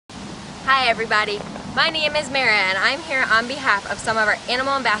Hi everybody, my name is Mara and I'm here on behalf of some of our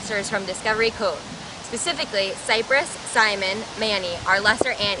animal ambassadors from Discovery Cove. Specifically, Cypress, Simon, Manny, our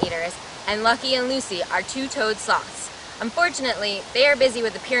lesser anteaters, and Lucky and Lucy, our two-toed sloths. Unfortunately, they are busy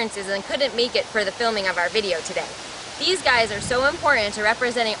with appearances and couldn't make it for the filming of our video today. These guys are so important to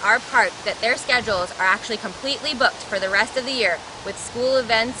representing our park that their schedules are actually completely booked for the rest of the year with school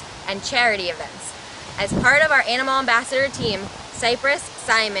events and charity events. As part of our animal ambassador team, Cypress,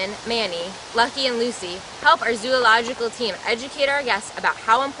 Simon, Manny, Lucky, and Lucy help our zoological team educate our guests about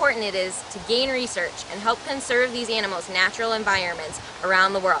how important it is to gain research and help conserve these animals' natural environments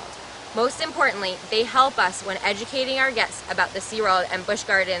around the world. Most importantly, they help us when educating our guests about the SeaWorld and Busch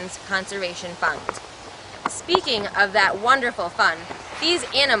Gardens Conservation Fund. Speaking of that wonderful fund, these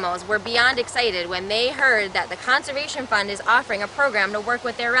animals were beyond excited when they heard that the Conservation Fund is offering a program to work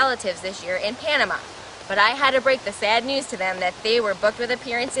with their relatives this year in Panama. But I had to break the sad news to them that they were booked with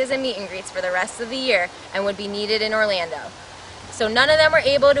appearances and meet and greets for the rest of the year and would be needed in Orlando. So none of them were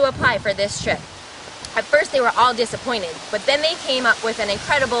able to apply for this trip. At first they were all disappointed, but then they came up with an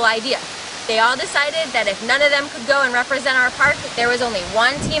incredible idea. They all decided that if none of them could go and represent our park, there was only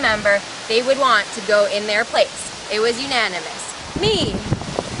one team member they would want to go in their place. It was unanimous. Me!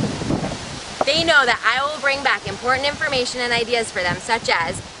 They know that I will bring back important information and ideas for them, such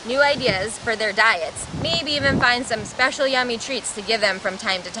as new ideas for their diets, maybe even find some special yummy treats to give them from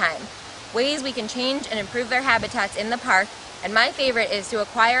time to time, ways we can change and improve their habitats in the park, and my favorite is to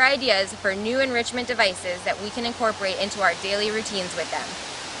acquire ideas for new enrichment devices that we can incorporate into our daily routines with them.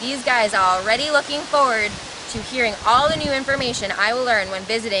 These guys are already looking forward to hearing all the new information I will learn when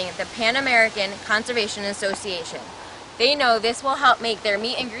visiting the Pan American Conservation Association. They know this will help make their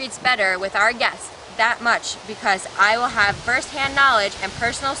meet and greets better with our guests that much because I will have first-hand knowledge and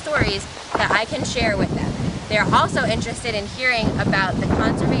personal stories that I can share with them. They are also interested in hearing about the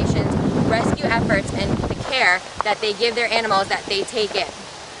conservation's rescue efforts and the care that they give their animals that they take in.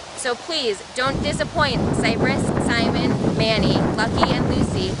 So please don't disappoint Cypress, Simon, Manny, Lucky, and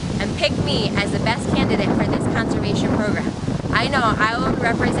Lucy and pick me as the best candidate for this conservation program. I know I will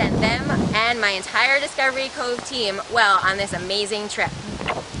represent them and my entire Discovery Cove team well on this amazing trip.